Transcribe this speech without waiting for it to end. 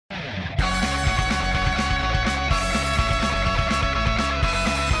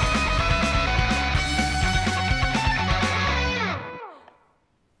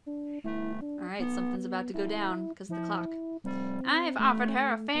about to go down because of the clock. I've offered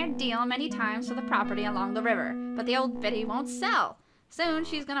her a fair deal many times for the property along the river, but the old biddy won't sell. Soon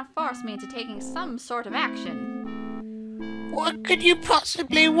she's gonna force me into taking some sort of action. What could you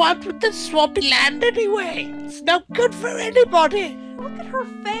possibly want with the swampy land anyway? It's no good for anybody. Look at her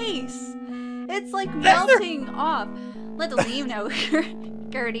face. It's like melting off. Little do you know,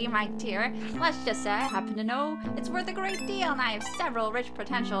 Gertie, my dear. Let's just say I happen to know it's worth a great deal, and I have several rich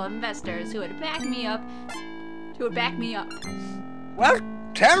potential investors who would back me up. Well,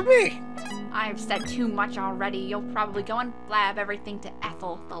 tell me. I've said too much already. You'll probably go and blab everything to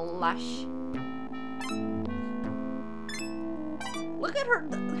Ethel, the lush. Look at her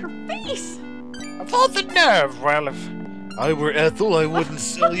face! Of all the nerve, well, if I were Ethel, I wouldn't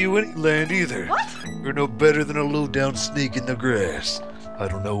sell you any land either. What? You're no better than a low-down snake in the grass. I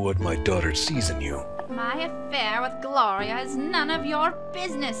don't know what my daughter sees in you. My affair with Gloria is none of your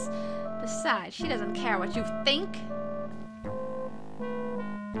business. Besides, she doesn't care what you think.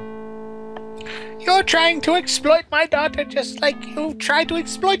 you're trying to exploit my daughter just like you tried to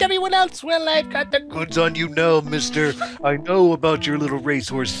exploit everyone else. Well, I've got the Goods on you now, mister. I know about your little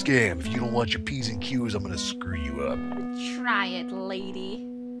racehorse scam. If you don't want your P's and Q's, I'm gonna screw you up. Try it, lady.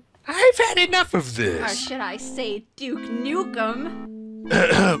 I've had enough of Or this. should I say Duke Nukem?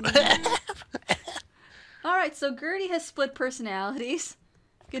 Alright, so Gertie has split personalities.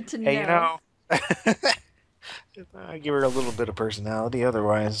 Good to know. Hey, you know, I give her a little bit of personality,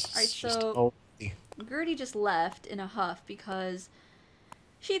 otherwise Alright, it's just so old. Gertie just left in a huff because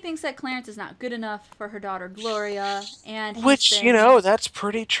she thinks that Clarence is not good enough for her daughter Gloria, and he's Which, been... you know, that's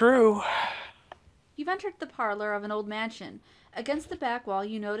pretty true. You've entered the parlor of an old mansion. Against the back wall,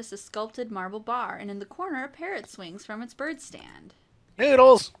 you notice a sculpted marble bar, and in the corner, a parrot swings from its bird stand.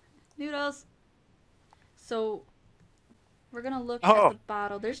 Noodles! Noodles. So, we're gonna look Oh. at the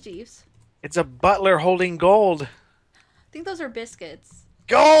bottle. There's Jeeves. It's a butler holding gold. I think those are biscuits.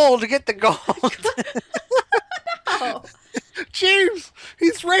 Gold! Get the gold! Oh, Jeeves!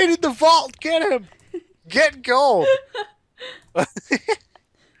 He's raided the vault! Get him! Get gold! Would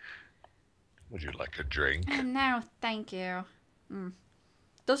you like a drink? no, thank you.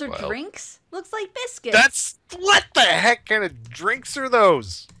 Those are Well. drinks? Looks like biscuits. That's... What the heck kind of drinks are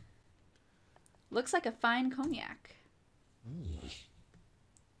those? Looks like a fine cognac.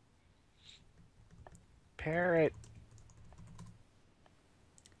 Parrot.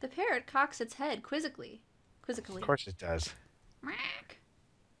 The parrot cocks its head quizzically. Of course it does. Quack.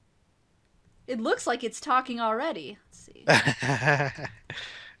 It looks like it's talking already. Let's see.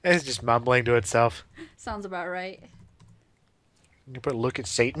 It's just mumbling to itself. Sounds about right. You put look at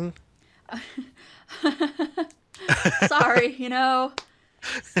Satan? Sorry, you know.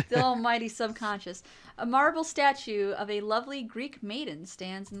 Still mighty subconscious. A marble statue of a lovely Greek maiden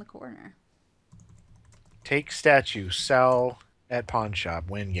stands in the corner. Take statue, sell at pawn shop,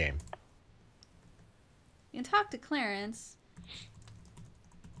 win game. You can talk to Clarence.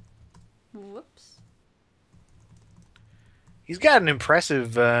 Whoops. He's got an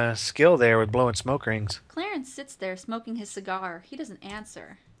impressive skill there with blowing smoke rings. Clarence sits there smoking his cigar. He doesn't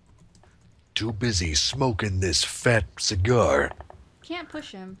answer. Too busy smoking this fat cigar. Can't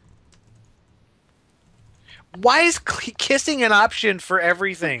push him. Why is kissing an option for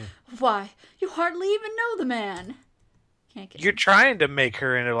everything? Why? You hardly even know the man. Can't get You're trying to make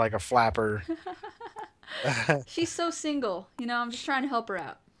her into like a flapper. She's so single. You know, I'm just trying to help her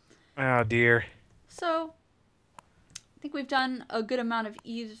out. Oh dear. So, I think we've done a good amount of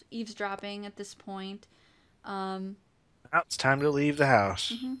eavesdropping at this point. Now it's time to leave the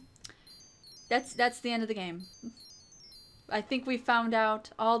house. That's the end of the game. I think we found out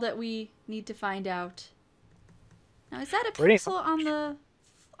all that we need to find out. Now, is that a Pretty pixel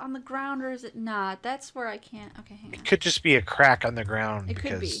on the ground, or is it not? That's where I can't. Okay, hang on. It could just be a crack on the ground. It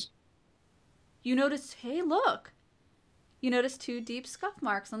could be. You notice, hey, look. You notice 2 deep scuff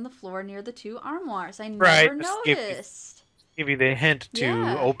marks on the floor near the 2 armoires. I never noticed. Give you the hint to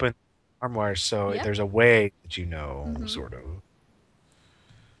Yeah. open armoire, so Yep. there's a way that you know, sort of.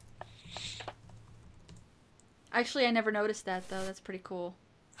 Actually, I never noticed that, though. That's pretty cool.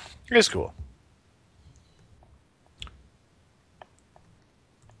 It's cool.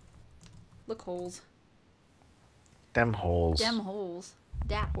 Look, holes. Them holes. Dem holes.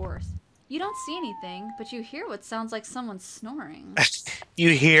 Dat horse. You don't see anything, but you hear what sounds like someone snoring. You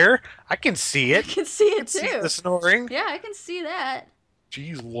hear? I can see I it. can see it, See too. the snoring. Yeah, I can see that.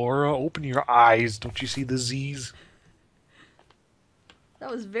 Jeez, Laura, open your eyes. Don't you see the Z's?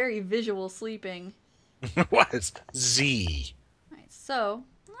 That was very visual sleeping. What is Z? Alright, so,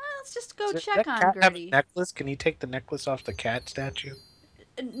 let's just go Does check that on cat have a Gertie. necklace? Can you take the necklace off the cat statue?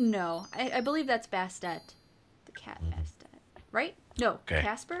 No, I believe that's Bastet. The cat Bastet. Right? No. Okay.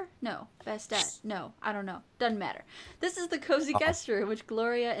 Casper? No. Bastet. No. I don't know. Doesn't matter. This is the cozy guest room, which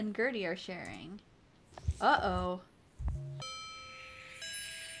Gloria and Gertie are sharing. Uh-oh.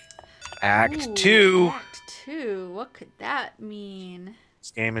 Act Ooh, 2. Act 2. What could that mean?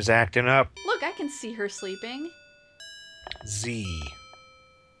 This game is acting up. Look, I can see her sleeping. Z.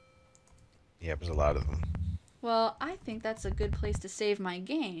 Yep, there's a lot of them. Well, I think that's a good place to save my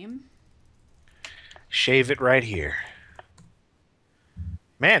game. Shave it right here.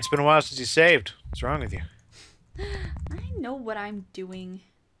 Man, it's been a while since you saved. What's wrong with you? I know what I'm doing.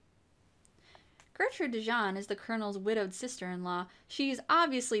 Gertrude Dijon is the Colonel's widowed sister-in-law. She's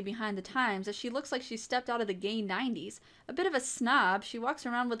obviously behind the times, as she looks like she stepped out of the gay 90s. A bit of a snob, she walks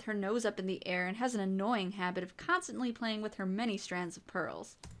around with her nose up in the air and has an annoying habit of constantly playing with her many strands of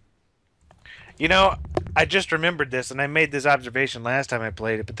pearls. You know, I just remembered this, and I made this observation last time I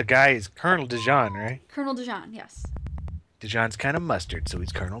played it, but the guy is Colonel Dijon, right? Colonel Dijon, yes. Dijon's kind of mustard, so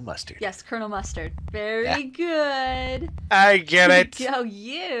he's Colonel Mustard. Yes, Colonel Mustard. Very good. I get it. Go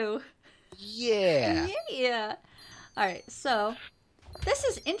you. Yeah. Yeah. Alright, so, this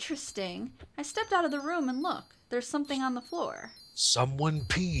is interesting. I stepped out of the room and look. There's something on the floor. Someone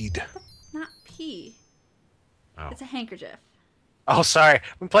peed. Not pee. Oh. It's a handkerchief. Oh, sorry.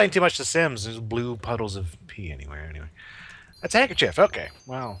 I've been playing too much The Sims. There's blue puddles of pee anywhere. Anyway. That's a handkerchief. Okay.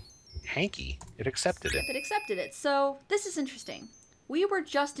 Wow. Hanky. It accepted it. It accepted it. So, this is interesting. We were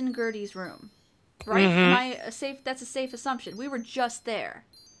just in Gertie's room. Right? Mhm. Am I a safe? That's a safe assumption. We were just there.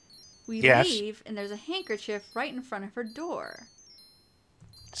 We Yes. leave, and there's a handkerchief right in front of her door.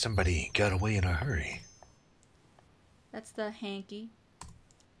 Somebody got away in a hurry. That's the hanky.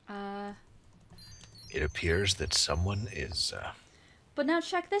 It appears that someone is, But now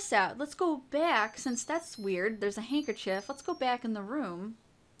check this out. Let's go back, since that's weird. There's a handkerchief. Let's go back in the room.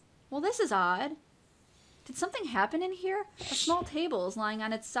 Well, this is odd. Did something happen in here? A small table is lying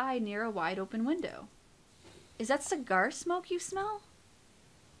on its side near a wide open window. Is that cigar smoke you smell?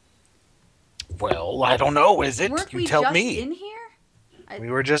 Well, I don't know, is it? Weren't You we tell just me. in here? We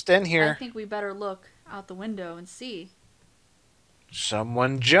were just in I here. think we better look out the window and see.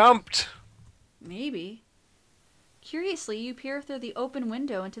 Someone jumped. Maybe. Curiously, you peer through the open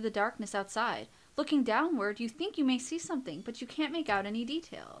window into the darkness outside. Looking downward, you think you may see something, but you can't make out any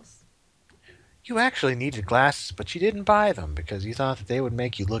details. You actually needed glasses, but you didn't buy them because you thought that they would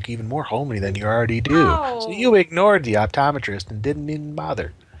make you look even more homely than you already do. Ow. So you ignored the optometrist and didn't even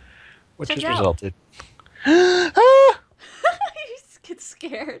bother. Which Check has it out. resulted. You just get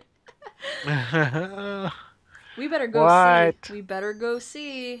scared. We better go What? see. We better go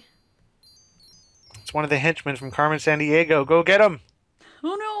see. It's one of the henchmen from Carmen Sandiego. Go get him.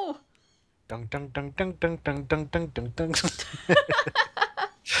 Oh no! Dun dun dun dun dun dun dun dun dun dun.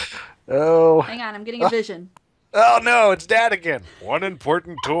 Oh. Hang on, I'm getting a vision. Oh no, it's Dad again. One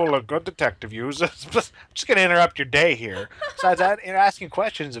important tool a good detective uses. I'm just going to interrupt your day here. Besides that, asking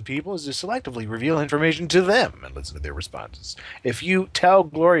questions of people is to selectively reveal information to them and listen to their responses. If you tell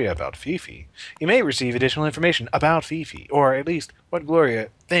Gloria about Fifi, you may receive additional information about Fifi, or at least what Gloria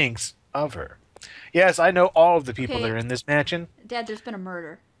thinks of her. Yes, I know all of the people Okay. that are in this mansion. Dad, there's been a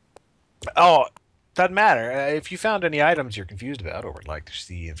murder. Oh, doesn't matter. If you found any items you're confused about or would like to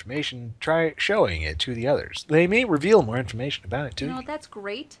see information, try showing it to the others. They may reveal more information about it to You you. know, that's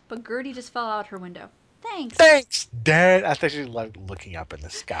great, but Gertie just fell out her window. Thanks. Thanks, Dad. I thought she was like looking up in the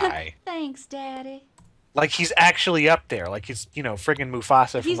sky. Thanks, Daddy. Like he's actually up there. Like he's, friggin'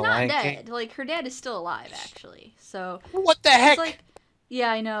 Mufasa from He's the not Lion dead. King. Like, her dad is still alive, actually. So, What the it's heck? like,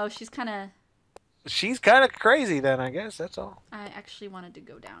 yeah, I know. She's kind of... She's kind of crazy then, I guess. That's all. I actually wanted to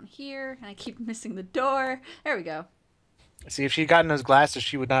go down here, and I keep missing the door. There we go. See, if she'd gotten those glasses,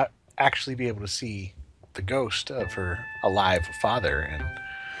 she would not actually be able to see the ghost of her alive father. And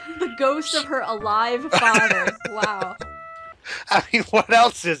The ghost of her alive father. Wow. I mean, what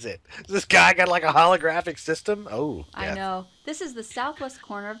else is it? This guy got like a holographic system? Oh, I yeah. know. This is the southwest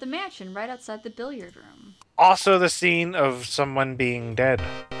corner of the mansion, right outside the billiard room. Also the scene of someone being dead.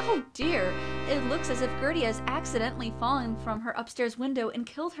 Oh dear. It looks as if Gertie has accidentally fallen from her upstairs window and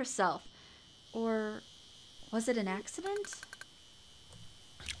killed herself. Or was it an accident?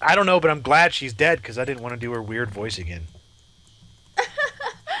 I don't know, but I'm glad she's dead because I didn't want to do her weird voice again.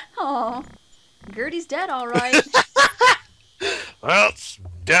 Oh, Gertie's dead, all right. Well, it's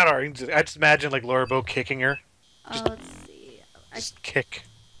dead. I just imagine like Laura Bow kicking her. Let's see. Just kick.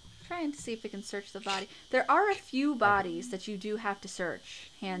 Trying to see if we can search the body. There are a few bodies that you do have to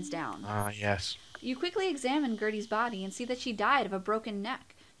search, hands down. Yes. You quickly examine Gertie's body and see that she died of a broken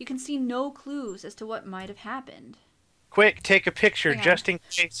neck. You can see no clues as to what might have happened. Quick, take a picture Hang on. just in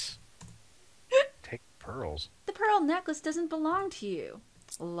case. Take pearls. The pearl necklace doesn't belong to you,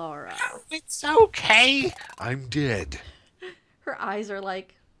 Laura. It's okay. I'm dead. Her eyes are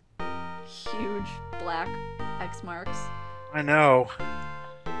like huge black X marks. I know.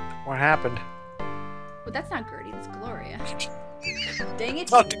 What happened? But that's not Gertie, that's Gloria. Dang it.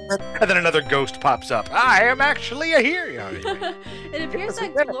 Oh, and then another ghost pops up. I am actually a hero. It appears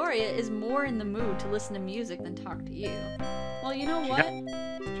that Gloria is more in the mood to listen to music than talk to you. Well, you know what?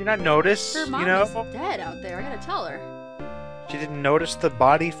 Did you not notice? Her mom You know, is dead out there. I gotta tell her. she didn't notice the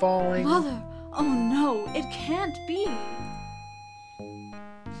body falling. Mother! Oh no, it can't be.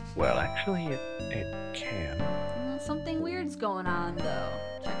 Well, actually, it can. Something weird's going on, though.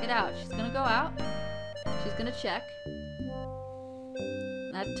 Check it out. She's gonna go out. She's gonna check.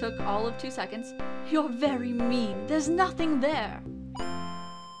 That took all of 2 seconds. You're very mean. There's nothing there.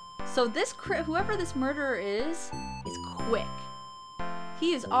 So this whoever this murderer is quick.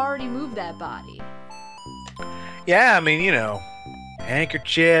 He has already moved that body. Yeah, I mean, you know,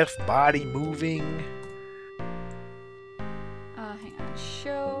 handkerchief, body moving. Hang on.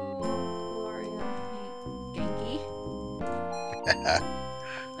 Show Gloria Genki.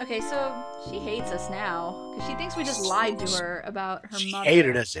 Okay, so she hates us now because she thinks we just lied to her about her mother. She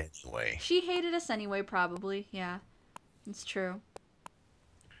hated us anyway. She hated us anyway, probably. Yeah, it's true.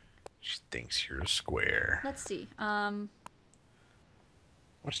 She thinks you're a square. Let's see.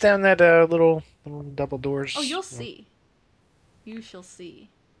 What's down that little double doors? Oh, you'll see. You shall see.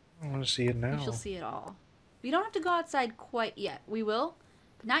 I want to see it now. You shall see it all. We don't have to go outside quite yet. We will,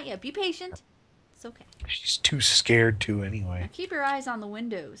 but not yet. Be patient. It's okay. She's too scared to Now anyway. keep your eyes on the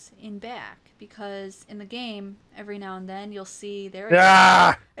windows in back, because in the game, every now and then you'll see there.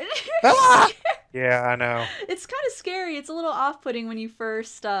 Ah! Ah! Yeah, I know. It's kind of scary. It's a little off-putting when you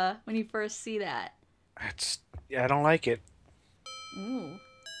first see that. Yeah, I don't like it. Ooh.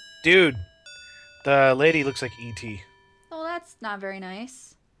 Dude, the lady looks like E.T. Well, that's not very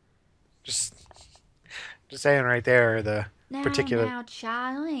nice. Just saying right there, the Now, particular... now,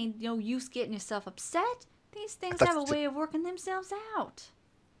 child, ain't no use getting yourself upset. These things That's have a way of working themselves out.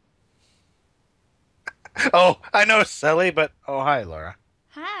 Oh, I know, Sally, but... Oh, hi, Laura.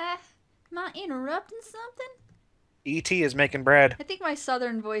 Hi. Am I interrupting something? E.T. is making bread. I think my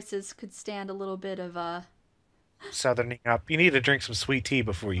southern voices could stand a little bit of Southerning up. You need to drink some sweet tea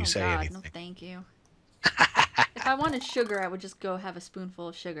before you oh say God, anything. no thank you. If I wanted sugar, I would just go have a spoonful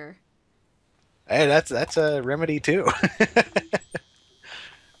of sugar. Hey, that's a remedy too.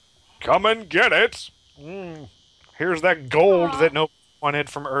 Come and get it. Here's that gold that nobody wanted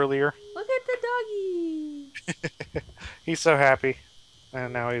from earlier. Look at the doggy. He's so happy,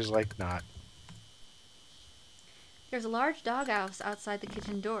 and now he's like not. There's a large doghouse outside the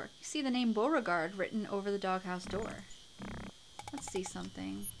kitchen door. You see the name Beauregard written over the doghouse door. Let's see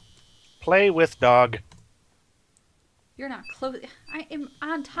something. Play with dog. You're not close. I am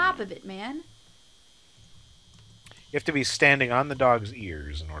on top of it, man. You have to be standing on the dog's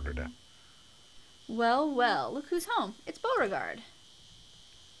ears in order to. Well, well, look who's home. It's Beauregard.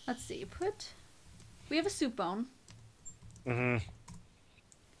 Let's see. We have a soup bone. Mm-hmm.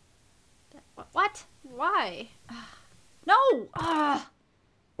 What? Why? No!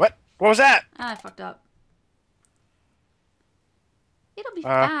 What? What was that? I fucked up. It'll be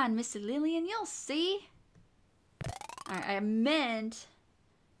fine, Mr. Lillian. You'll see. Alright, I meant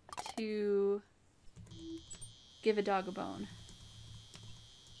to give a dog a bone.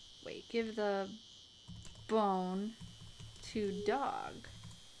 Wait, give the bone to dog.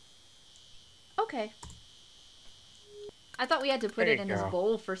 Okay. I thought we had to put There it you in his go.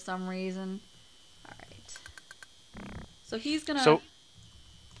 bowl for some reason. Alright. So he's gonna... So,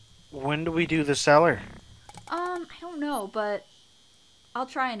 when do we do the cellar? I don't know, but I'll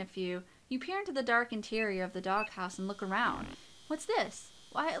try in a few. You peer into the dark interior of the doghouse and look around. What's this?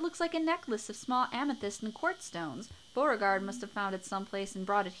 Why, it looks like a necklace of small amethyst and quartz stones. Beauregard must have found it someplace and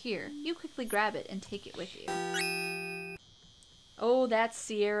brought it here. You quickly grab it and take it with you. Oh, that's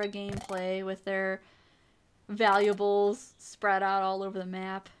Sierra gameplay with their valuables spread out all over the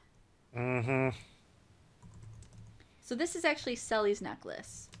map. Mm-hmm. So this is actually Selly's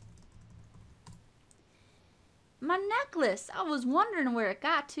necklace. My necklace! I was wondering where it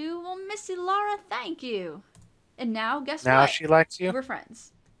got to. Well, Missy Laura, thank you. And now, guess what? Now she likes you? We're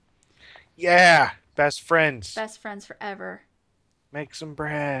friends. Yeah! Best friends. Best friends forever. Make some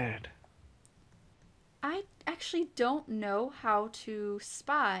bread. I actually don't know how to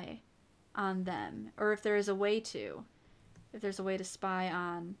spy on them. Or if there is a way to. If there's a way to spy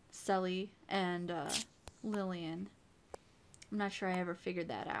on Sally and Lillian. I'm not sure I ever figured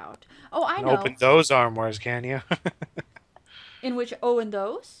that out. Oh, I And know. open those armoires, can you? In which, in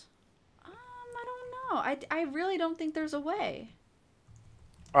those? I don't know. I really don't think there's a way.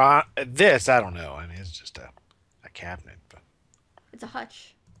 This, I don't know. I mean, it's just a cabinet. But... It's a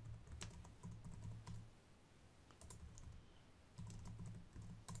hutch.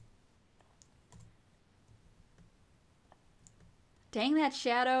 Dang that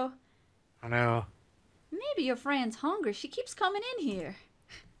shadow. I know. Maybe your friend's hungry. She keeps coming in here.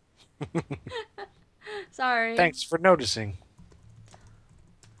 Sorry. Thanks for noticing.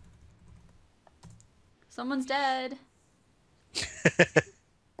 Someone's dead.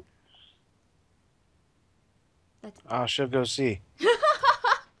 She'll go see.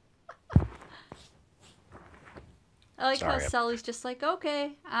 I like Sorry. how Sully's just like,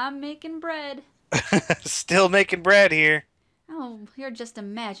 okay, I'm making bread. Still making bread here. Oh, you're just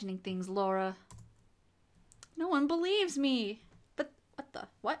imagining things, Laura. No one believes me. But what the?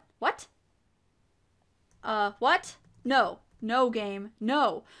 What? What? What? No. No, game.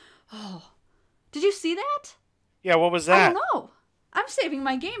 No. Oh. Did you see that? Yeah, what was that? I don't know. I'm saving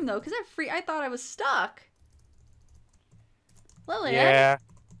my game, though, because I thought I was stuck. Lillian. Yeah.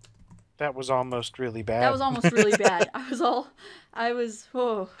 That was almost really bad. That was almost really bad. oh. I was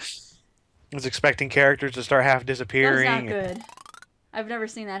expecting characters to start half disappearing. That's not good. I've never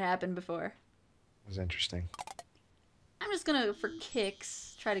seen that happen before. It was interesting. I'm just gonna, for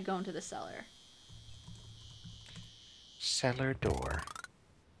kicks, try to go into the cellar. Cellar door.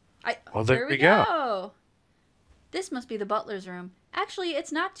 Well, there we go. This must be the butler's room. Actually,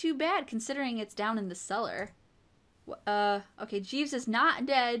 it's not too bad considering it's down in the cellar. Okay, Jeeves is not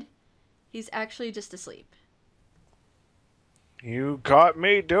dead. He's actually just asleep. You caught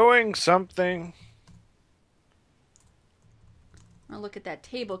me doing something. I'll look at that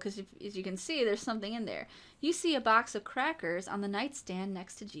table because, as you can see, there's something in there. You see a box of crackers on the nightstand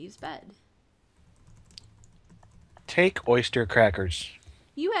next to Jeeves' bed. Take oyster crackers.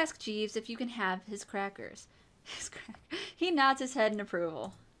 You ask Jeeves if you can have his crackers. He nods his head in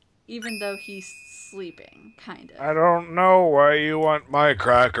approval, even though he's sleeping, kind of. I don't know why you want my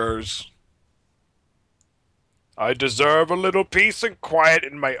crackers. I deserve a little peace and quiet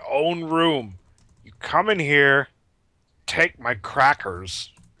in my own room. You come in here, take my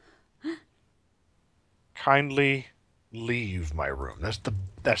crackers. Kindly leave my room.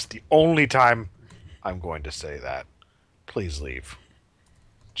 That's the only time I'm going to say that. Please leave.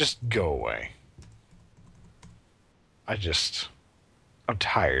 Just go away. I'm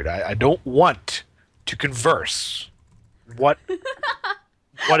tired. I don't want to converse. What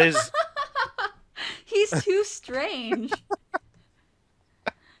is... He's too strange.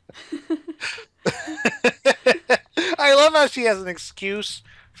 I love how she has an excuse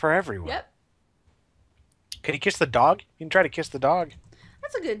for everyone. Yep. Can he kiss the dog? You can try to kiss the dog.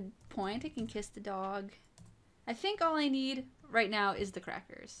 That's a good point. I can kiss the dog. I think all I need right now is the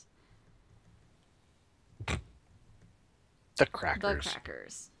crackers. The crackers. The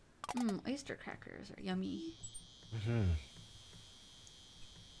crackers. Oyster crackers are yummy. Mm-hmm.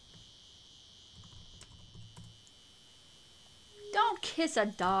 Don't kiss a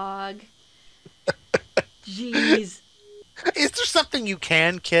dog. Jeez. Is there something you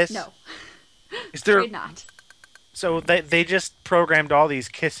can kiss? No. Is there? Afraid not. So they just programmed all these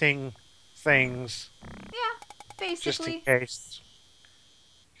kissing things. Yeah, basically. Just in case.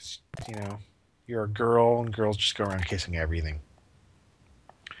 You know, you're a girl and girls just go around kissing everything.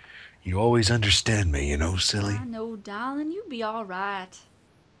 You always understand me, you know, silly. I know, darling. You be all right.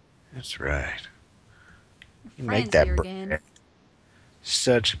 That's right. You Friends make that here bread. again.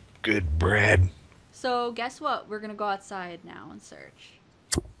 Such good bread. So guess what? We're gonna go outside now and search.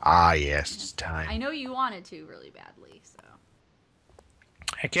 Ah, yes, it's I time. know you wanted to really badly, so.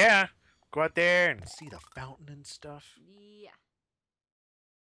 Heck yeah. Go out there and see the fountain and stuff. Yeah.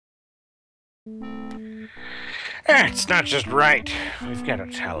 It's not just right. We've got to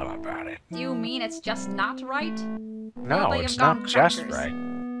tell him about it. You mean it's just not right? No, but it's you've got not just crackers. right.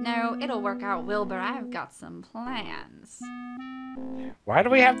 No, it'll work out, Wilbur. I've got some plans. Why do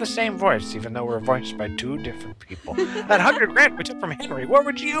we have the same voice, even though we're voiced by two different people? That 100 grand we took from Henry, where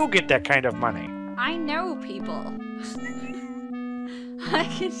would you get that kind of money? I know people. I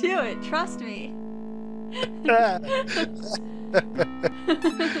can do it. Trust me.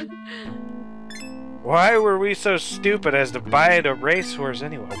 Why were we so stupid as to buy a racehorse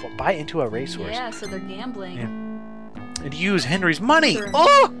anyway? Well, buy into a racehorse Yeah, so they're gambling. and use Henry's money. Sure.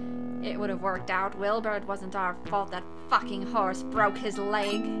 Oh! It would have worked out, Wilbur. It wasn't our fault that fucking horse broke his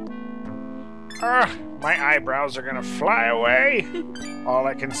leg. My eyebrows are gonna fly away. All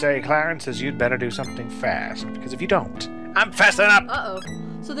I can say, Clarence, is you'd better do something fast, because if you don't, I'm fessing up. Uh-oh.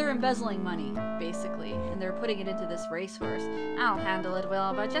 So they're embezzling money, basically, and they're putting it into this racehorse. I'll handle it,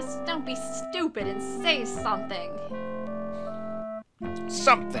 Will, but just don't be stupid and say something.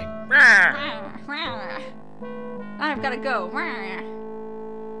 Something. I've gotta go.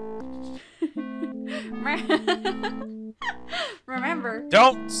 Remember.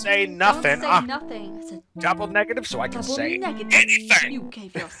 Don't say nothing. Don't say nothing. It's a double negative so I can double say negative. anything. You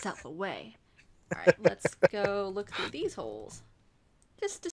gave yourself away. Alright, let's go look through these holes. Just to